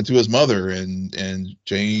 talking to his mother, and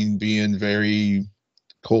Jane being very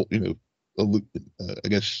cold, I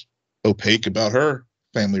guess opaque about her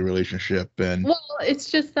family relationship. And well,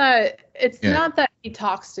 it's just that it's not that he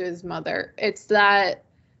talks to his mother, it's that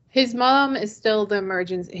his mom is still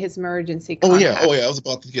his emergency contact. I was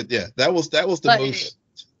about to get, that was the most,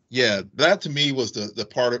 that to me was the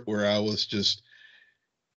part where I was just,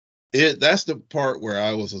 that's the part where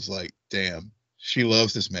I was like, damn, she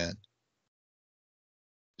loves this man.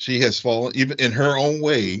 She has fallen, even in her own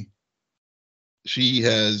way,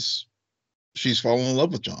 she's fallen in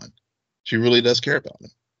love with John. She really does care about him.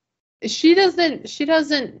 She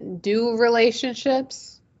doesn't do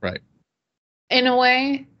relationships, right, in a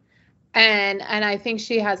way. And I think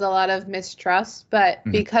she has a lot of mistrust, but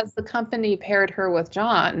because the company paired her with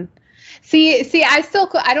John, see, I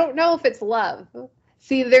don't know if it's love.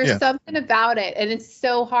 See, there's something about it, and it's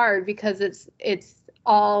so hard because it's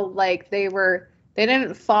all like they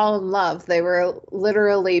didn't fall in love. They were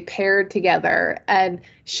literally paired together, and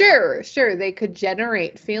sure, they could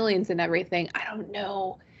generate feelings and everything. I don't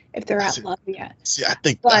know if they're at love yet. See, I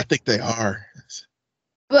think they are.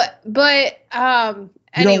 But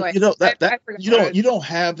anyway, you don't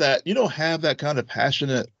have that kind of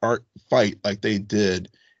passionate art fight like they did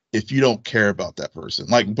if you don't care about that person.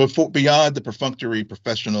 Like, beyond the perfunctory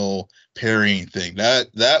professional pairing thing,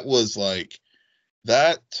 that was like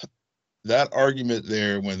that argument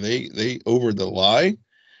there when they over the lie,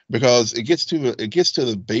 because it gets to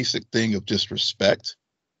the basic thing of just respect.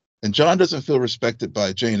 And John doesn't feel respected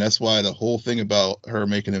by Jane. That's why the whole thing about her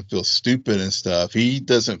making him feel stupid and stuff, he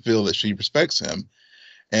doesn't feel that she respects him.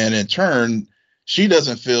 And in turn, she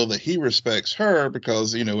doesn't feel that he respects her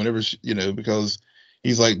because, whenever she, because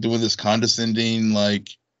he's like doing this condescending, like,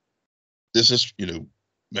 this is,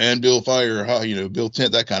 man, build fire, build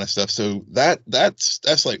tent, that kind of stuff. So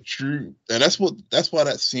that's like true, and that's why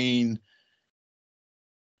that scene.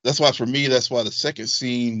 That's why for me, that's why the second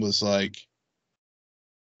scene was like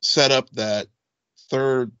set up that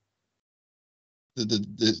third,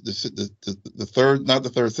 the third, not the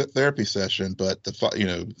third therapy session, but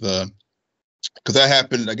the because that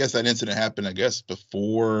happened. I guess that incident happened. I guess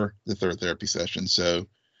before the third therapy session. So,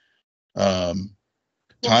 time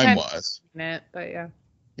wise, but yeah.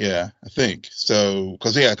 Yeah, I think so.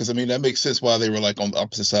 Because I mean that makes sense why they were like on the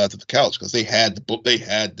opposite sides of the couch because they had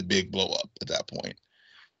the big blow up at that point.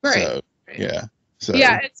 Right. So right. yeah. So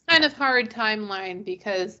yeah, it's kind of hard timeline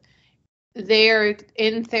because they're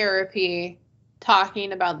in therapy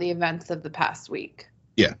talking about the events of the past week.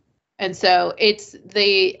 Yeah. And so it's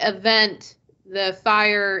the event, the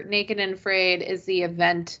fire, Naked and Afraid is the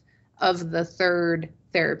event of the third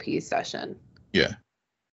therapy session. Yeah.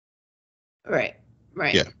 Right.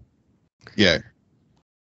 Yeah.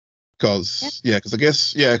 Because I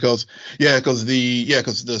guess because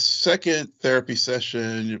the second therapy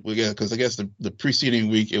session, because I guess the preceding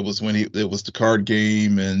week it was it was the card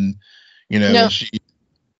game and no, and she.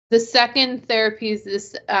 The second therapy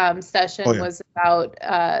session was about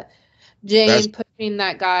Jane pushing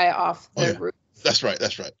that guy off the roof. That's right.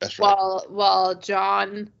 While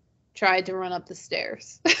John tried to run up the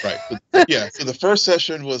stairs. Right. Yeah. So the first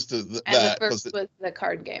session was the first was the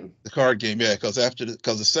card game. The card game, yeah. Because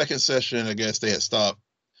the second session, I guess they had stopped.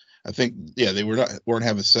 I think, they weren't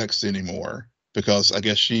having sex anymore because I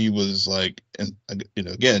guess she was like, and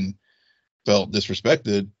again, felt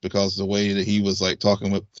disrespected because the way that he was like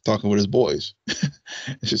talking with his boys.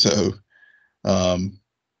 So,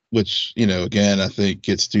 which again, I think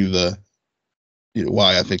gets to the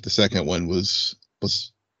why I think the second one was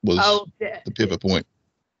the pivot point.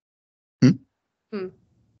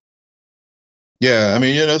 Yeah, I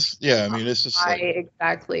mean, it's just why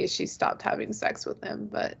exactly she stopped having sex with him,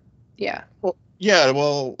 but yeah. Well, yeah,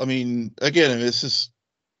 well, I mean, again, it's just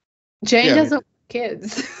Jane doesn't want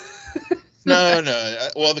kids. No.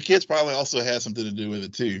 Well, the kids probably also had something to do with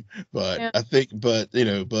it too, but I think, I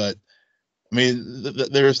mean,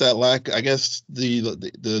 there's that lack. I guess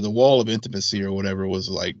the wall of intimacy or whatever was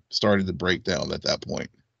like starting to break down at that point.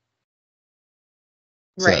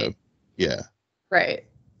 Right. So, yeah. Right.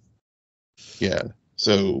 Yeah.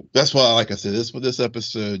 So that's why, like I said, this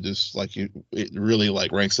episode just like it really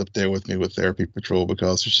like ranks up there with me with Therapy Patrol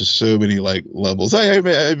because there's just so many like levels. I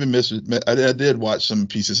even missed it. I did watch some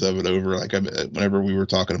pieces of it over. Like whenever we were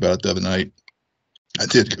talking about it the other night, I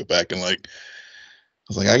did go back and like I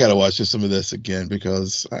was like, I got to watch some of this again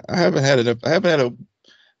because I haven't had it.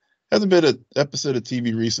 Hasn't been an episode of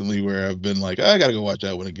TV recently where I've been like, I got to go watch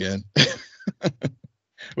that one again.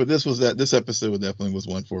 But this episode definitely was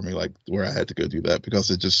one for me, like where I had to go do that because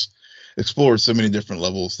it just explored so many different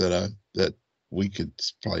levels that we could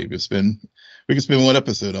probably spend one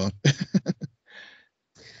episode on.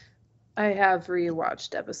 I have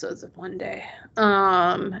rewatched episodes of one day.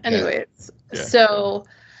 Anyways, So,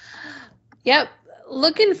 yep.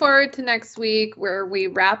 Looking forward to next week where we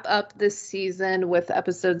wrap up this season with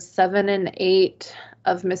episodes 7 and 8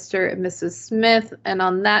 of Mr. and Mrs. Smith. And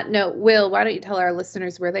on that note, Will, why don't you tell our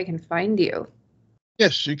listeners where they can find you?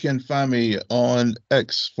 Yes, you can find me on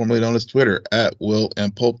X, formerly known as Twitter, at Will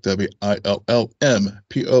M Polk, WILLMPOLK.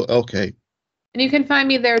 And you can find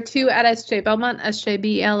me there too at SJ Belmont,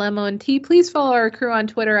 SJBLMONT. Please follow our crew on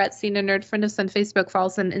Twitter at Scene and Nerd. Friend us on Facebook, follow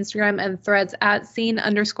us on Instagram and Threads at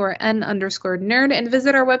Scene_N_Nerd. And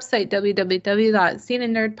visit our website,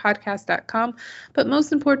 www.sceneandnerdpodcast.com. But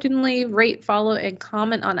most importantly, rate, follow, and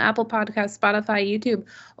comment on Apple Podcasts, Spotify, YouTube,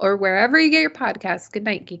 or wherever you get your podcasts. Good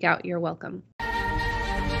night, Geek Out. You're welcome.